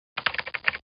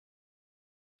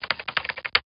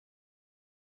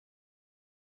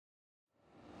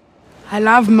I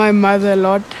love my mother a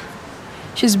lot.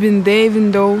 She's been there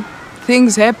even though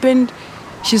things happened.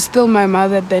 She's still my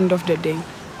mother at the end of the day.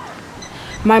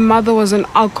 My mother was an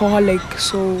alcoholic,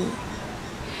 so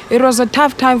it was a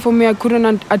tough time for me. I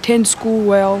couldn't attend school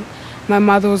well. My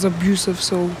mother was abusive,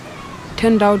 so it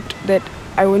turned out that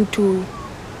I went to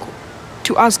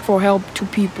ask for help to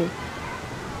people.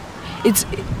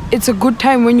 It's a good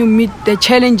time when you meet the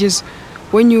challenges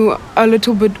when you are a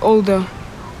little bit older.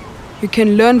 You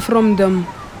can learn from them,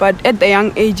 but at a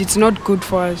young age, it's not good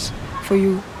for us, for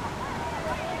you.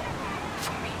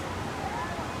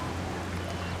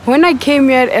 When I came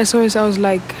here at SOS, I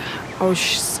was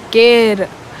scared.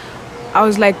 I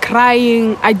was like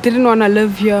crying. I didn't want to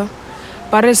live here.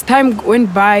 But as time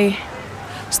went by,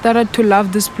 I started to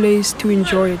love this place, to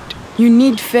enjoy it. You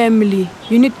need family.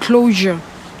 You need closure.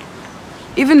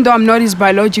 Even though I'm not his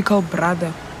biological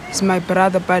brother, he's my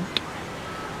brother, but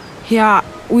yeah,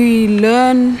 we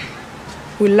learn,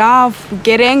 we laugh, we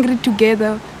get angry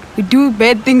together, we do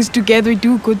bad things together, we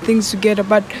do good things together,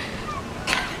 but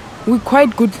we're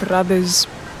quite good brothers.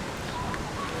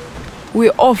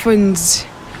 We're orphans.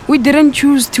 We didn't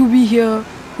choose to be here.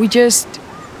 We just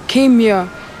came here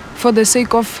for the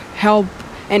sake of help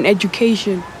and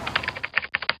education.